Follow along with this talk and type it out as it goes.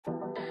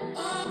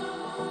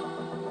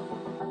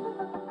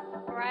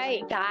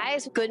right,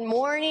 guys, good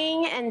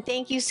morning, and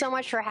thank you so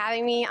much for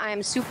having me.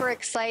 I'm super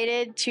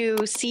excited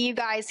to see you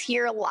guys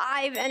here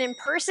live and in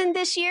person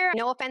this year.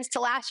 No offense to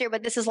last year,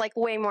 but this is like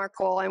way more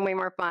cool and way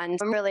more fun.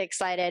 I'm really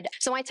excited.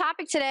 So my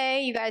topic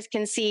today, you guys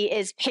can see,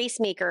 is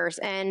pacemakers.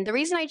 And the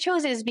reason I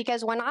chose it is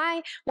because when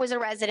I was a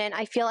resident,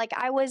 I feel like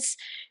I was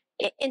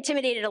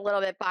intimidated a little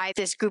bit by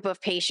this group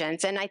of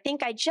patients. And I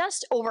think I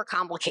just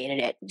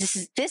overcomplicated it.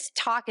 This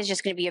talk is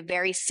just going to be a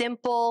very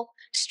simple,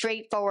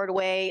 straightforward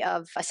way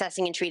of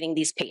assessing and treating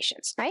these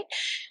patients, right?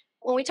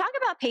 When we talk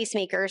about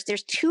pacemakers,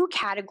 there's two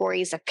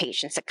categories of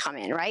patients that come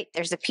in, right?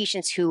 There's the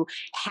patients who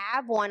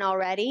have one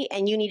already,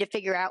 and you need to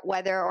figure out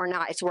whether or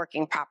not it's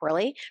working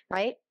properly,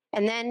 right?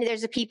 And then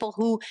there's the people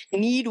who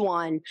need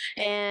one,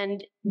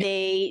 and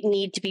they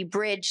need to be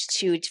bridged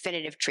to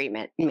definitive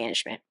treatment and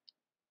management.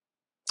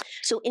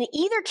 So in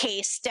either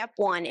case, step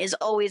one is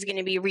always going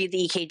to be read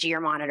the EKG or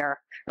monitor,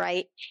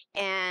 right?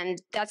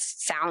 And that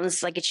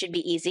sounds like it should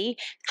be easy.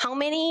 How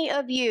many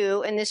of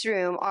you in this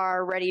room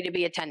are ready to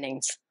be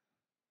attendings?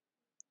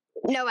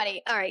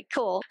 Nobody. All right,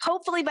 cool.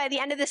 Hopefully by the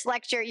end of this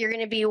lecture, you're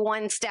going to be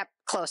one step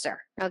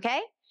closer, okay?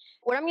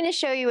 What I'm going to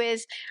show you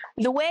is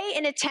the way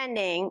an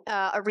attending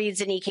reads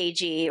an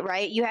EKG,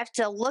 right? You have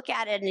to look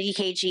at an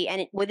EKG,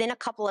 and within a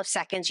couple of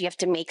seconds, you have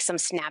to make some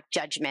snap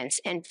judgments.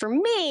 And for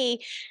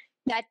me,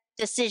 that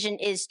decision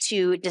is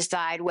to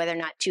decide whether or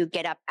not to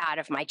get up out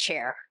of my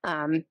chair.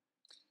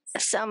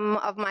 Some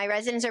of my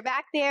residents are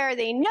back there.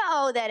 They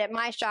know that at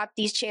my shop,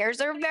 these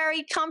chairs are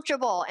very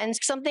comfortable, and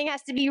something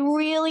has to be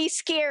really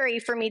scary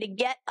for me to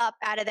get up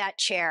out of that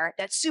chair,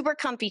 that super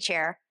comfy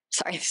chair.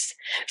 Sorry, this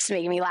is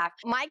making me laugh.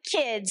 My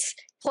kids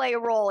play a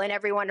role in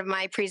every one of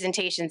my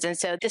presentations, and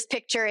so this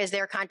picture is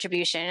their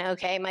contribution,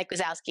 okay, Mike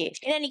Wazowski.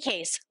 In any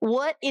case,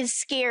 what is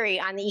scary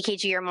on the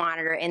EKG or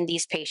monitor in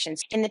these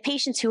patients? In the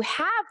patients who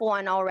have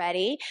one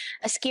already,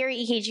 a scary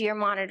EKG or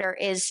monitor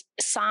is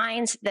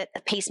signs that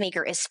the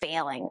pacemaker is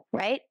failing,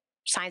 right?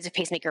 Signs of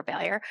pacemaker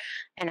failure,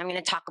 and I'm going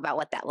to talk about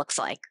what that looks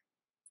like.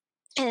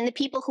 And the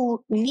people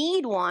who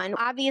need one,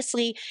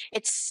 obviously,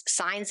 it's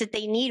signs that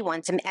they need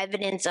one, some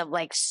evidence of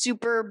like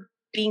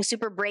being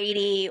super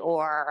Brady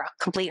or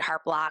complete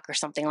heart block or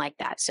something like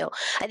that. So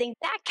I think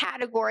that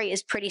category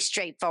is pretty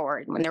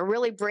straightforward. When they're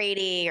really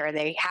Brady or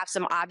they have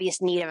some obvious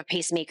need of a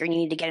pacemaker and you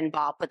need to get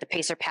involved, put the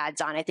pacer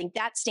pads on, I think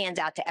that stands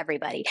out to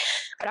everybody.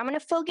 But I'm going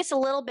to focus a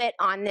little bit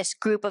on this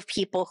group of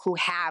people who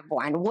have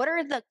one. What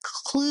are the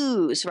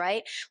clues,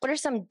 right? What are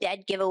some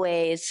dead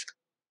giveaways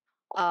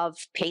of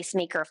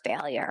pacemaker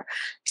failure?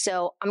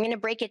 So I'm going to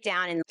break it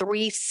down in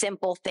 3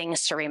 simple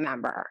things to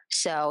remember.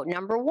 So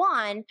number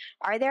 1,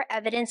 are there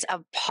evidence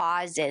of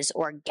pauses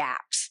or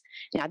gaps?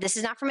 Now, this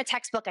is not from a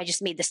textbook. I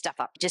just made this stuff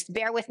up. Just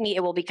bear with me.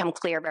 It will become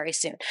clear very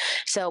soon.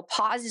 So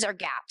pauses or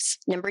gaps.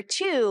 Number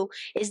 2,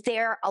 is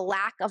there a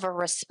lack of a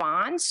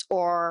response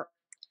or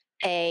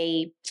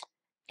an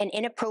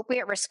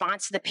inappropriate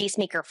response to the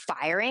pacemaker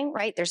firing,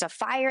 right? There's a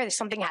fire,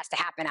 something has to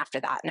happen after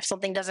that. And if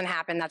something doesn't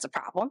happen, that's a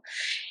problem.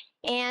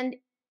 And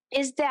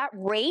is that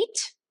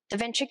rate, the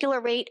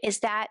ventricular rate,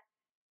 is that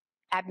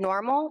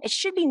abnormal? It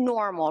should be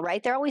normal,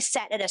 right? They're always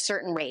set at a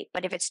certain rate.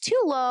 But if it's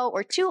too low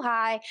or too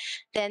high,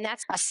 then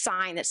that's a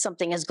sign that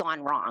something has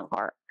gone wrong.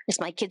 Or as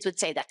my kids would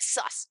say, that's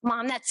sus.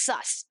 Mom, that's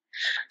sus.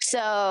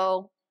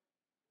 So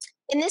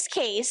in this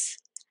case,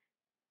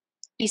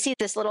 you see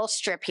this little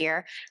strip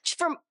here.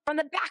 From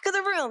the back of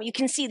the room, you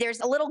can see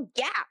there's a little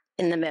gap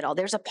in the middle.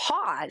 There's a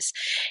pause.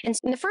 And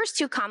in the first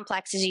 2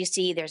 complexes, you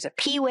see there's a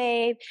P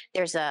wave,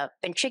 there's a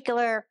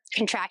ventricular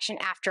contraction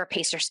after a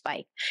pacer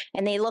spike.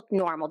 And they look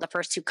normal, the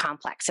first 2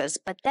 complexes.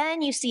 But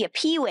then you see a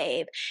P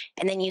wave,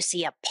 and then you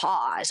see a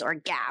pause or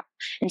gap.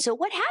 And so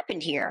what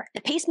happened here?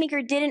 The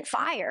pacemaker didn't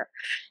fire.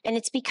 And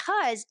it's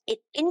because it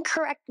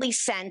incorrectly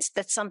sensed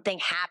that something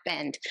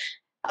happened.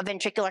 A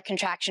ventricular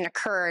contraction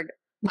occurred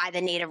by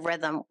the native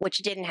rhythm, which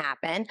didn't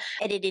happen,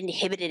 and it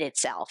inhibited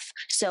itself.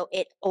 So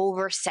it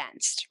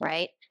oversensed,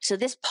 right? So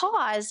this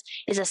pause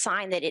is a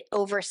sign that it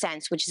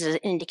oversensed, which is an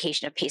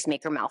indication of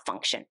pacemaker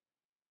malfunction.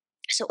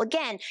 So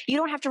again, you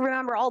don't have to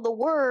remember all the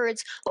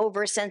words,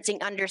 oversensing,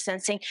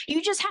 undersensing.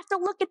 You just have to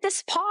look at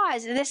this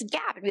pause and this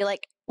gap and be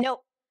like,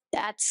 nope,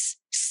 that's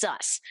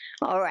sus.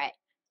 All right.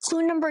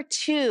 Clue number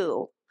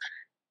 2.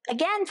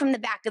 Again, from the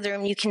back of the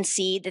room, you can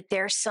see that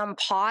there's some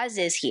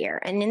pauses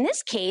here. And in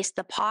this case,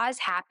 the pause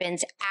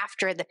happens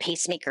after the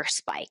pacemaker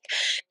spike.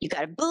 You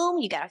got a boom,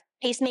 you got a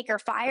pacemaker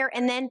fire,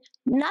 and then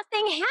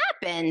nothing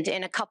happened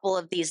in a couple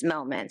of these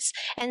moments.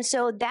 And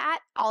so that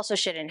also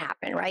shouldn't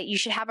happen, right? You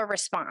should have a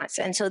response.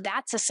 And so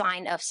that's a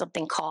sign of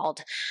something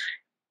called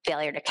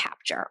failure to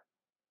capture.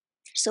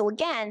 So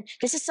again,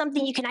 this is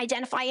something you can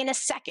identify in a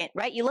second,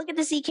 right? You look at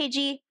this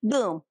EKG,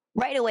 boom,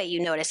 right away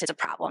you notice it's a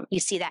problem. You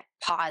see that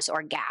pause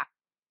or gap.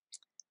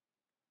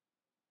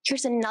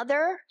 Here's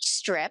another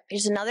strip.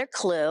 Here's another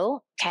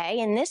clue. Okay,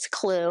 in this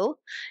clue,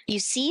 you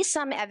see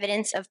some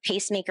evidence of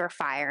pacemaker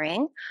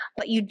firing,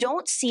 but you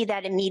don't see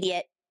that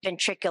immediate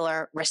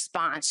ventricular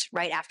response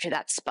right after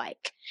that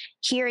spike.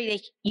 Here,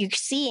 you're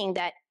seeing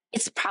that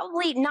it's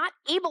probably not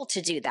able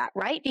to do that,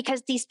 right?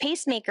 Because these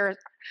pacemakers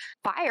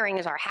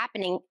Firings are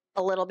happening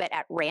a little bit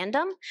at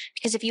random,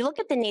 because if you look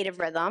at the native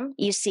rhythm,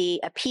 you see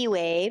a P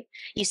wave,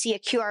 you see a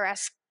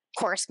QRS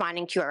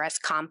corresponding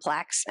QRS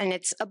complex, and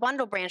it's a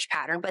bundle branch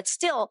pattern, but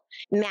still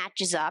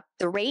matches up.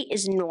 The rate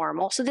is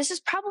normal. So this is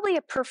probably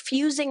a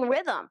perfusing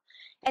rhythm.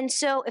 And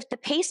so if the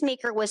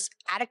pacemaker was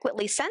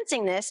adequately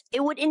sensing this,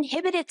 it would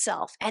inhibit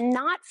itself and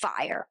not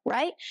fire,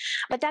 right?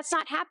 But that's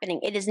not happening.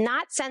 It is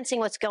not sensing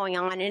what's going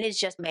on. It is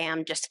just,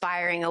 bam, just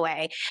firing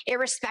away,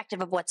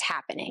 irrespective of what's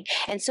happening.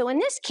 And so in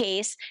this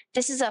case,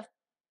 this is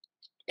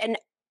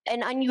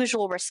an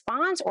unusual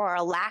response or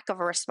a lack of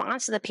a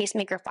response to the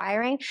pacemaker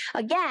firing.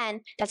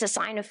 Again, that's a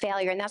sign of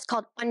failure, and that's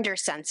called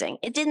undersensing.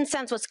 It didn't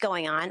sense what's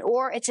going on,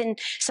 or it's in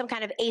some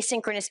kind of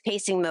asynchronous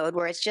pacing mode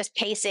where it's just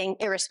pacing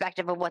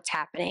irrespective of what's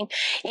happening.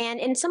 And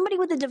in somebody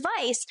with a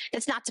device,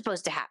 that's not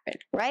supposed to happen,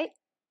 right?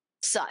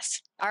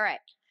 Sus. All right.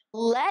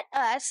 Let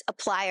us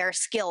apply our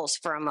skills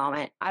for a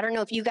moment. I don't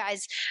know if you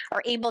guys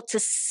are able to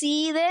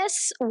see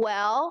this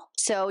well,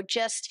 so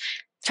just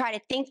try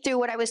to think through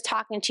what I was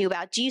talking to you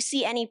about. Do you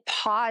see any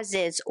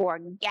pauses or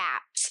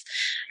gaps?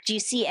 Do you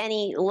see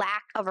any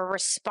lack of a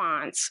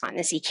response on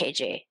this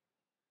EKG?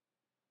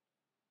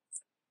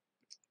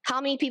 How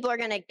many people are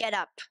going to get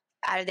up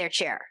out of their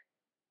chair?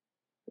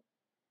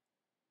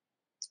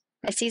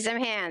 I see some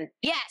hands.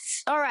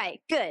 Yes. All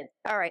right. Good.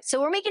 All right. So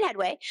we're making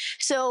headway.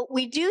 So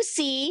we do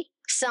see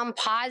some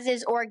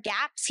pauses or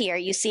gaps here.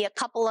 You see a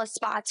couple of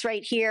spots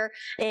right here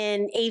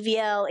in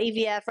AVL,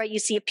 AVF, right? You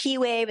see a P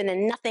wave and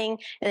then nothing,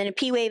 and then a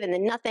P wave and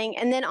then nothing.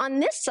 And then on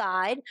this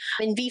side,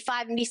 in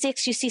V5 and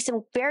V6, you see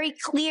some very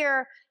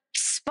clear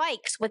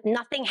spikes with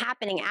nothing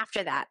happening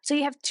after that. So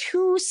you have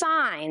two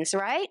signs,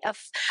 right,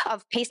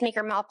 of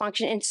pacemaker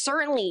malfunction. And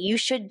certainly you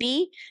should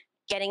be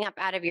getting up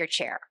out of your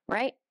chair,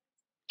 right?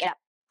 Get up.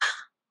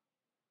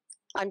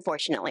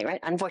 Unfortunately, right?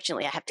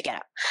 Unfortunately, I have to get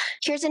up.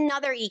 Here's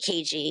another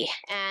EKG,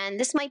 and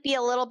this might be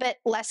a little bit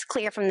less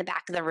clear from the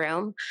back of the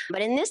room,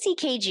 but in this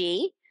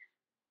EKG,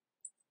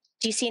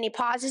 do you see any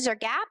pauses or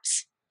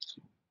gaps?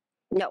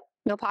 No,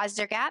 no pauses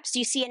or gaps. Do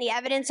you see any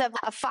evidence of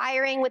a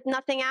firing with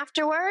nothing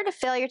afterward, a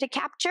failure to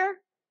capture?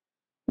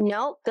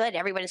 No, good.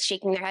 Everyone is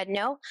shaking their head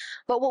no.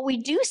 But what we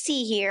do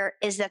see here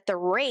is that the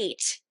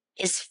rate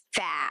is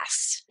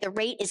fast. The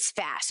rate is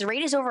fast. The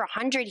rate is over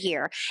 100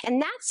 here.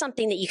 And that's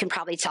something that you can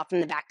probably tell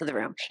from the back of the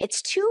room.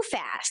 It's too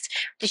fast.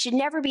 They should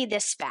never be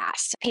this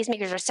fast.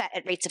 Pacemakers are set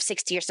at rates of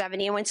 60 or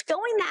 70. And when it's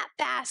going that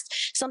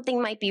fast,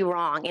 something might be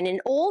wrong. And in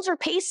older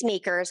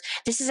pacemakers,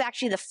 this is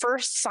actually the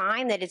first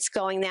sign that it's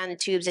going down the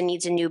tubes and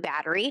needs a new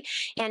battery.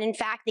 And in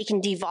fact, they can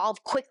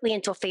devolve quickly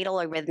into a fatal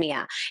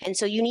arrhythmia. And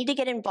so you need to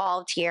get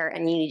involved here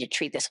and you need to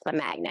treat this with a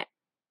magnet.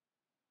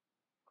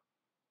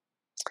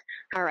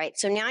 All right,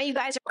 so now you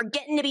guys are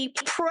getting to be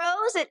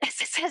pros at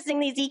assessing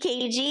these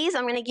EKGs.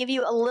 I'm going to give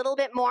you a little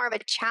bit more of a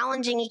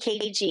challenging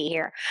EKG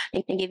here.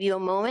 I'm going to give you a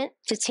moment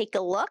to take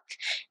a look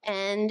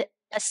and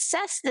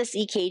assess this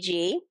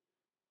EKG.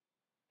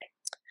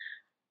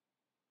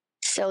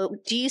 So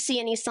do you see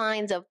any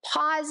signs of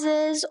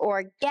pauses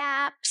or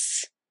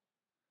gaps,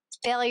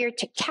 failure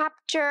to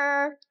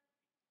capture?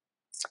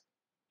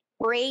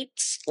 Rate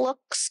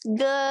looks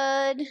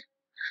good.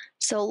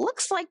 So it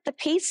looks like the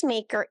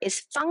pacemaker is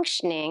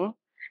functioning.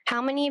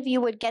 How many of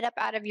you would get up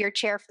out of your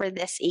chair for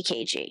this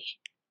EKG?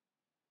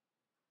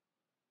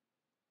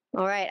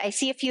 All right, I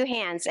see a few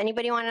hands.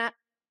 Anybody want to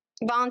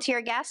volunteer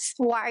a guess?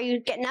 Why are you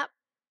getting up?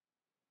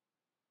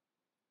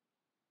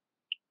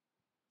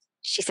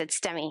 She said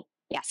STEMI.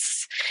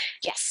 Yes,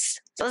 yes.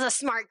 So it's a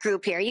smart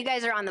group here. You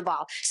guys are on the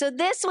ball. So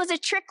this was a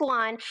trick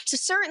one. So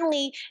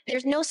certainly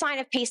there's no sign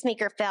of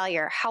pacemaker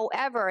failure.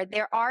 However,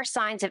 there are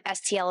signs of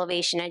ST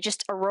elevation. And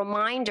just a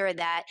reminder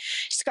that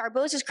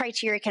Scarbosa's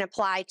criteria can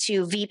apply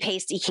to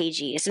V-paced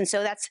EKGs. And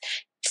so that's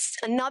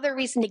another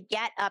reason to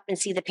get up and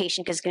see the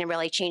patient, because it's going to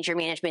really change your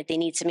management. They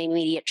need some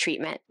immediate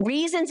treatment.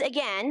 Reasons,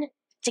 again,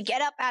 to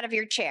get up out of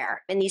your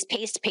chair in these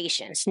paced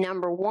patients.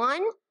 Number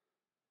one,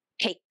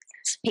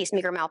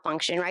 pacemaker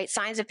malfunction, right?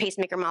 Signs of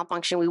pacemaker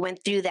malfunction, we went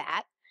through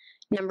that.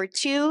 Number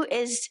two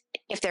is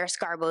if they're a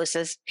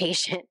Scarbosa's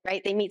patient,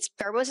 right? They meet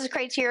Scarbosa's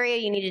criteria,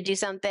 you need to do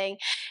something.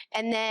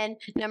 And then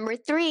number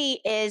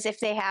three is if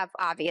they have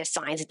obvious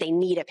signs that they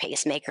need a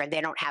pacemaker,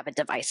 they don't have a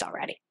device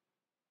already.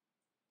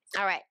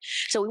 All right,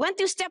 so we went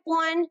through step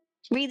one,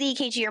 read the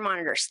EKG or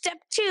monitor. Step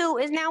two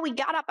is now we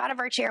got up out of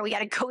our chair, we got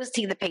to go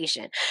see the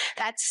patient.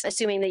 That's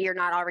assuming that you're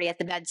not already at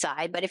the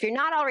bedside. But if you're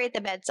not already at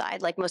the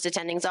bedside, like most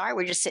attendings are,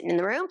 we're just sitting in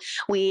the room,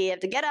 we have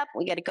to get up,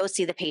 we got to go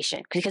see the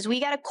patient, because we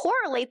got to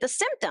correlate the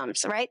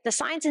symptoms, right? The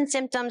signs and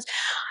symptoms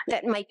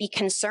that might be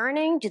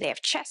concerning. Do they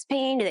have chest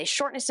pain? Do they have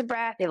shortness of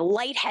breath? Do they have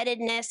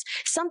lightheadedness?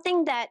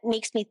 Something that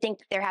makes me think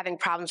that they're having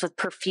problems with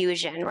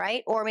perfusion,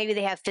 right? Or maybe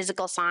they have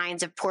physical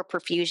signs of poor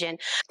perfusion.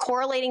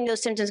 Correlating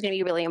those symptoms is going to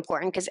be really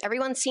important, because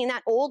everyone's seen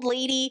that old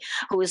lady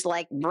who is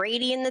like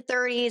Brady in the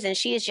 30s, and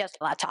she is just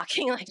a lot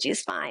talking like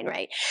she's fine,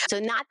 right? So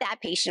not that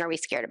patient are we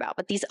scared about,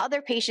 but these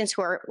other patients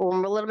who are a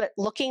little bit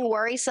looking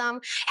worrisome,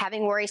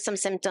 having worrisome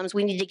symptoms,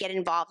 we need to get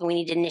involved and we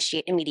need to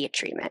initiate immediate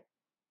treatment.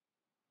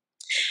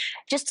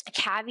 Just a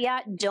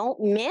caveat, don't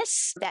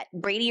miss that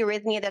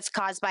bradyarrhythmia that's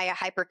caused by a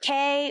hyper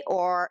K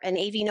or an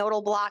AV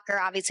nodal blocker.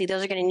 Obviously,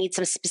 those are going to need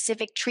some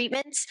specific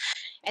treatments.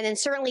 And then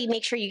certainly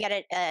make sure you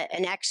get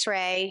an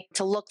x-ray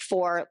to look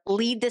for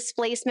lead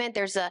displacement.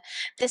 There's I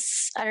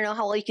don't know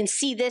how well you can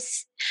see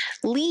this.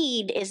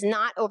 Lead is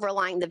not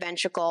overlying the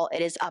ventricle.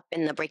 It is up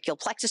in the brachial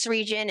plexus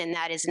region, and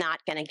that is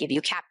not going to give you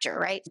capture,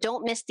 right?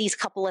 Don't miss these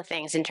couple of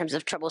things in terms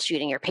of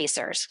troubleshooting your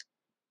pacers.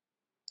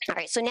 All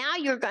right, so now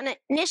you're going to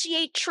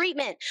initiate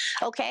treatment,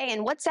 okay?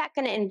 And what's that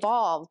going to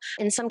involve?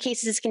 In some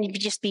cases, it's going to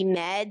just be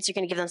meds. You're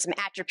going to give them some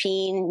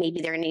atropine. Maybe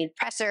they're going to need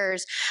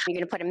pressors. You're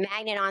going to put a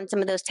magnet on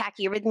some of those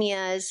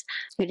tachyarrhythmias.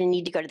 You're going to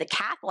need to go to the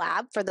cath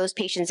lab for those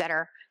patients that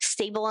are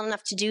stable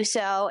enough to do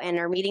so and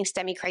are meeting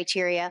STEMI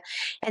criteria.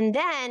 And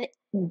then,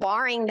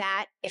 barring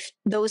that, if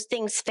those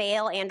things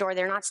fail and or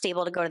they're not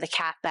stable to go to the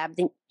cath lab,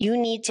 then you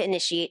need to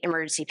initiate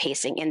emergency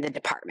pacing in the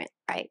department,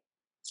 right?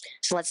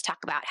 So let's talk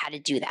about how to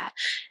do that.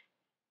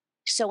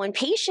 So when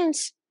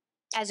patients,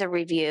 as a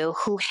review,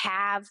 who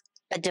have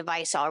a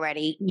device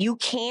already, you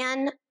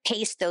can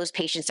pace those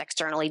patients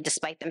externally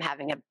despite them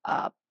having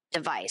a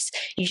device.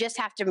 You just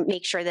have to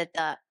make sure that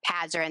the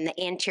pads are in the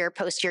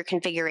anterior-posterior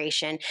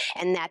configuration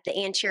and that the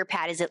anterior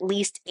pad is at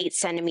least 8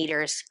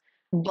 centimeters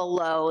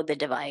below the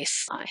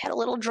device. I had a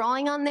little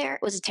drawing on there.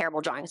 It was a terrible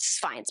drawing. It's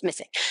fine. It's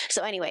missing.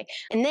 So anyway,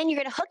 and then you're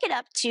going to hook it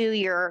up to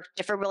your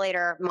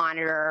defibrillator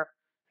monitor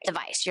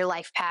device, your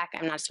life pack.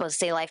 I'm not supposed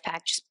to say life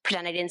pack, just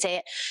pretend I didn't say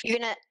it. You're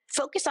going to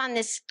focus on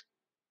this,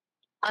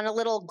 on a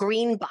little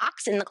green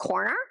box in the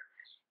corner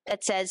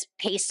that says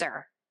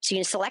pacer. So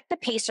you select the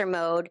pacer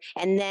mode,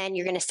 and then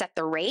you're going to set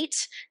the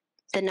rate.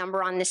 The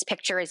number on this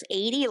picture is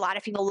 80. A lot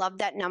of people love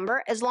that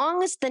number. As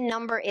long as the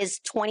number is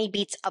 20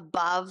 beats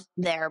above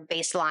their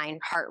baseline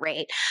heart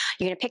rate,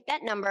 you're going to pick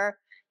that number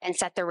and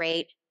set the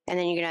rate, and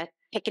then you're going to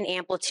pick an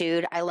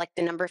amplitude. I like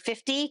the number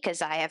 50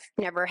 because I have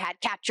never had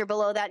capture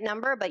below that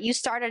number, but you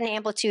start at an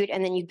amplitude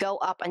and then you go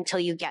up until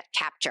you get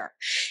capture.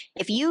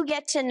 If you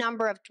get to a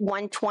number of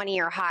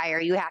 120 or higher,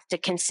 you have to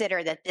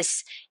consider that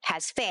this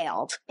has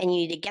failed and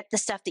you need to get the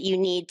stuff that you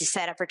need to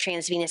set up for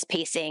transvenous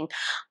pacing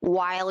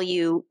while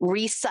you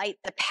recite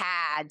the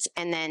pads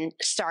and then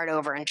start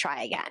over and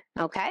try again,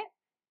 okay?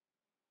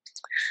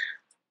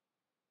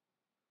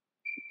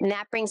 And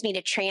that brings me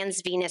to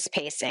transvenous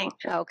pacing,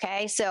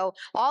 okay? So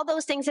all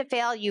those things that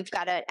fail, you've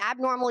got an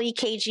abnormal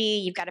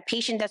EKG, you've got a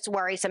patient that's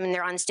worrisome and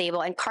they're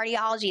unstable, and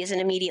cardiology isn't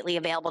immediately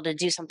available to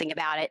do something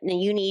about it,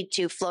 and you need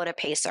to float a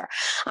pacer.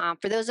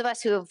 For those of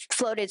us who have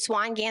floated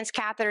Swan-Ganz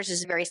catheters, this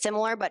is very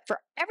similar, but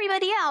for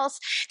everybody else,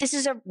 this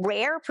is a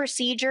rare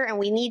procedure, and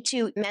we need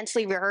to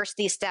mentally rehearse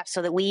these steps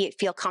so that we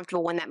feel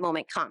comfortable when that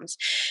moment comes.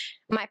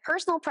 My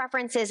personal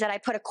preference is that I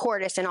put a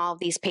cordis in all of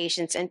these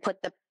patients and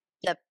put the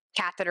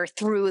catheter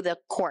through the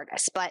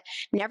cordis, but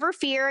never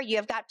fear, you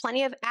have got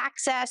plenty of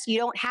access. You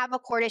don't have a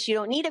cordis, you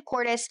don't need a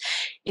cordis.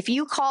 If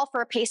you call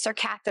for a pacer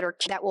catheter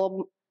that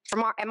will,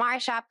 from our MRI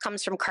shop,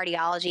 comes from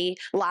Cardiology.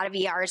 A lot of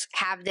ERs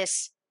have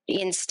this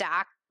in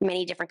stock.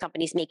 Many different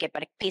companies make it,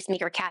 but a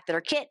pacemaker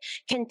catheter kit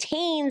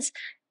contains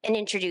an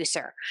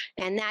introducer,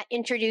 and that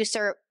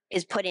introducer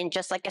is put in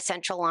just like a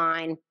central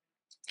line,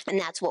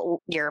 and that's what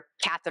your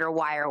catheter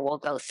wire will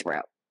go through.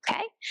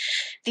 Okay.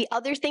 The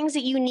other things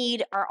that you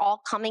need are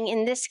all coming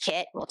in this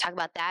kit. We'll talk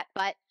about that,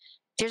 but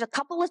there's a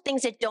couple of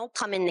things that don't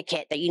come in the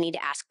kit that you need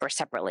to ask for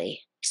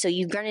separately. So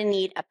you're going to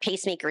need a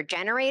pacemaker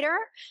generator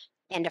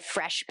and a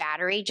fresh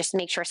battery. Just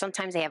make sure,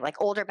 sometimes they have like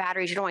older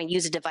batteries. You don't want to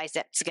use a device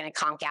that's going to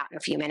conk out in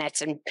a few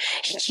minutes and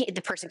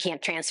the person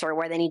can't transfer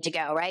where they need to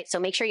go, right? So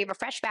make sure you have a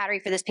fresh battery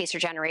for this pacer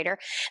generator.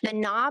 The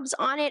knobs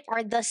on it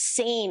are the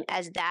same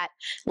as that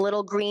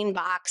little green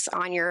box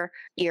on your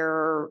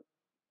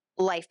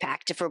life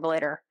pack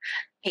defibrillator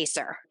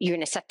pacer. You're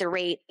going to set the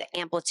rate, the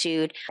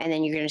amplitude, and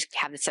then you're going to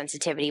have the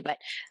sensitivity, but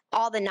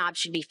all the knobs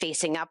should be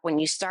facing up when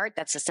you start.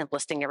 That's the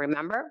simplest thing to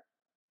remember.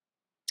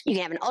 You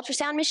can have an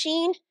ultrasound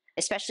machine,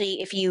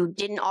 especially if you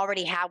didn't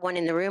already have one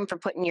in the room for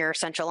putting your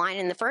central line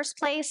in the first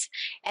place.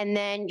 And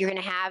then you're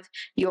going to have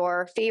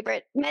your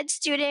favorite med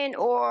student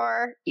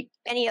or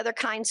any other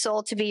kind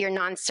soul to be your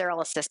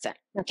non-sterile assistant.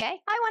 Okay?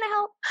 I want to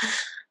help.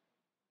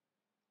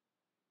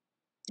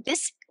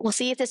 We'll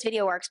see if this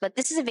video works, but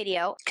this is a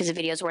video, because a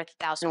video is worth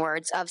 1,000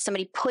 words, of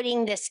somebody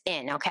putting this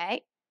in,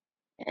 okay?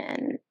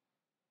 And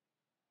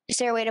is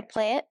there a way to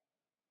play it?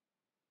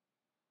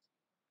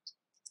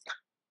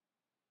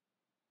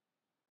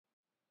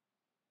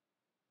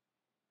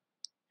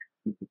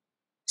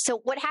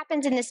 So what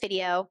happens in this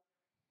video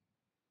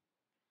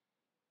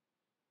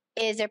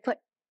is it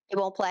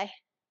won't play.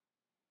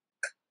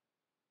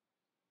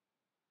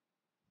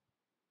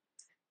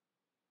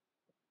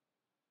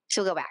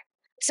 So we'll go back.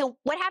 So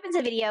what happens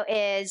in the video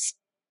is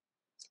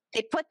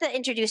they put the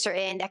introducer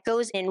in that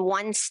goes in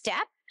one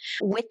step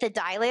with the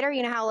dilator.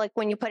 You know how like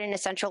when you put in a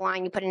central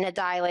line, you put in a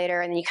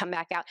dilator and then you come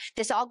back out.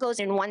 This all goes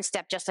in one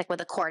step, just like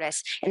with a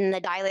cordis, and then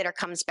the dilator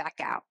comes back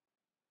out.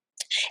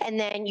 And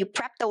then you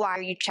prep the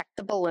wire, you check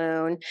the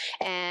balloon,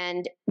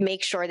 and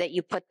make sure that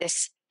you put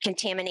this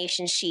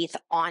contamination sheath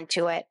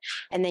onto it.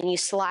 And then you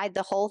slide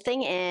the whole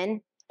thing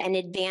in, and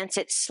advance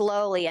it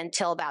slowly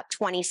until about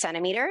 20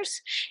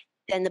 centimeters.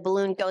 Then the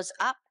balloon goes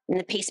up and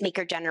the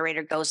pacemaker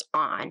generator goes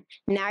on.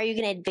 Now you're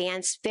going to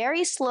advance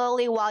very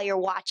slowly while you're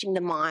watching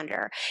the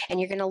monitor, and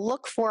you're going to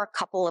look for a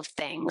couple of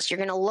things. You're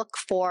going to look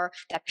for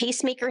that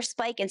pacemaker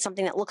spike in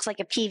something that looks like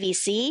a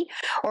PVC,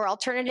 or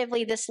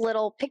alternatively, this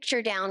little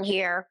picture down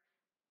here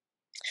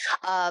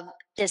of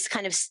this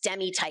kind of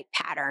STEMI type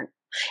pattern.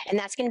 And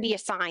that's going to be a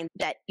sign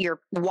that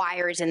your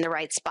wire is in the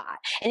right spot.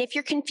 And if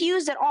you're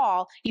confused at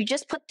all, you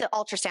just put the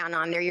ultrasound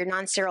on there. Your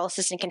non-sterile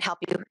assistant can help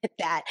you with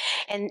that.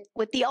 And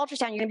with the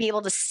ultrasound, you're going to be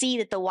able to see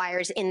that the wire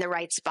is in the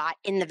right spot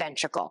in the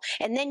ventricle.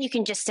 And then you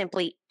can just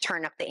simply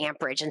turn up the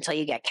amperage until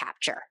you get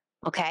capture.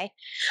 Okay.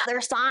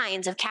 Other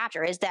signs of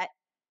capture is that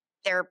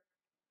their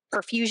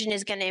perfusion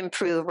is going to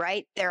improve,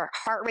 right? Their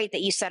heart rate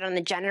that you set on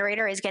the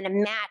generator is going to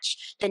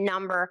match the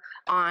number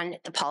on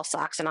the pulse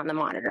ox and on the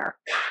monitor.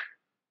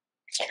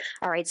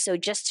 All right, so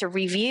just to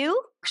review,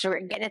 so we're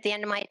getting at the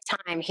end of my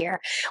time here.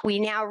 We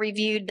now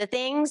reviewed the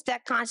things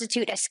that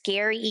constitute a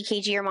scary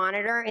EKG or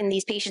monitor in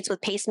these patients with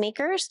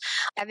pacemakers,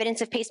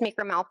 evidence of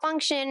pacemaker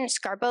malfunction,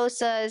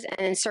 scarbosas, and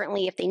then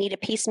certainly if they need a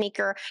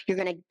pacemaker, you're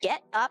going to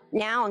get up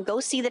now and go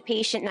see the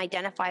patient and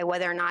identify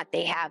whether or not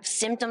they have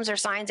symptoms or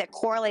signs that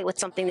correlate with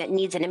something that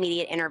needs an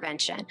immediate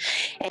intervention.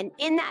 And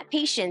in that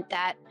patient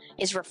that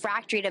is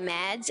refractory to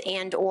meds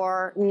and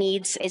or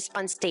is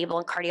unstable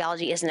and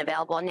cardiology isn't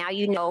available, now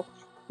you know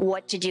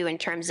what to do in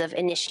terms of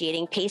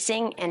initiating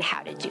pacing and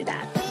how to do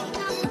that.